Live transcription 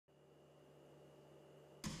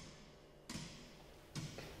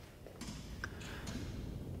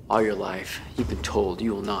All your life, you've been told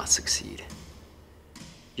you will not succeed.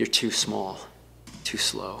 You're too small, too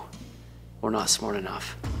slow, or not smart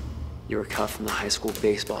enough. You were cut from the high school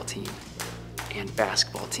baseball team and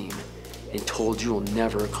basketball team and told you will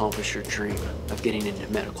never accomplish your dream of getting into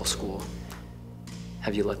medical school.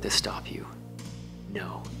 Have you let this stop you?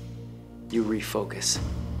 No. You refocus,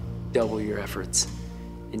 double your efforts,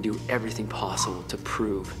 and do everything possible to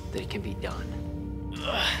prove that it can be done.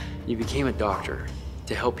 You became a doctor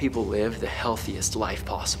to help people live the healthiest life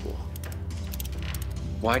possible.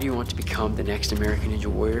 Why do you want to become the next American Ninja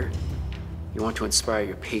Warrior? You want to inspire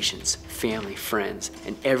your patients, family, friends,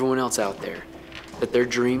 and everyone else out there that their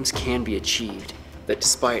dreams can be achieved, that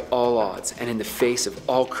despite all odds and in the face of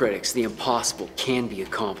all critics, the impossible can be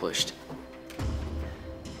accomplished.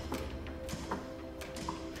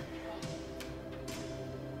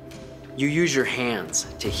 You use your hands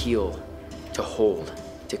to heal, to hold,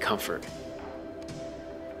 to comfort.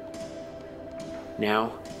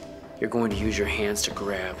 Now, you're going to use your hands to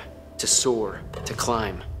grab, to soar, to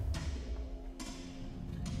climb.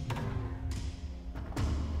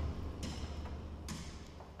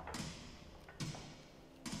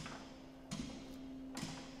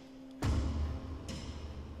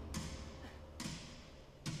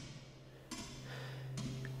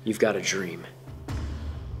 You've got a dream.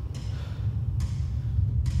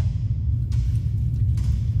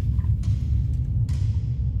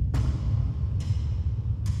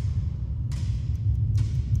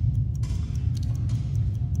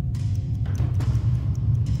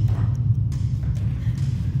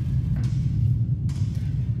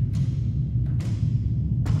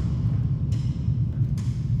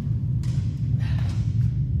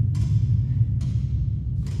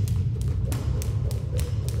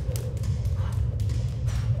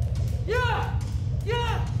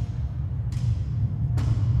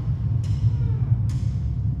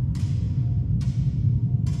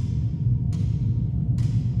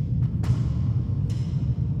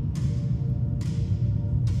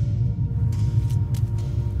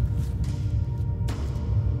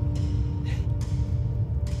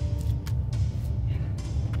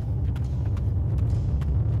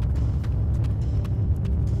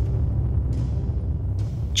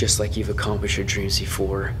 Just like you've accomplished your dreams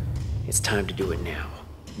before, it's time to do it now.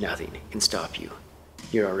 Nothing can stop you.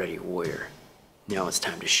 You're already a warrior. Now it's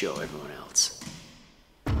time to show everyone else.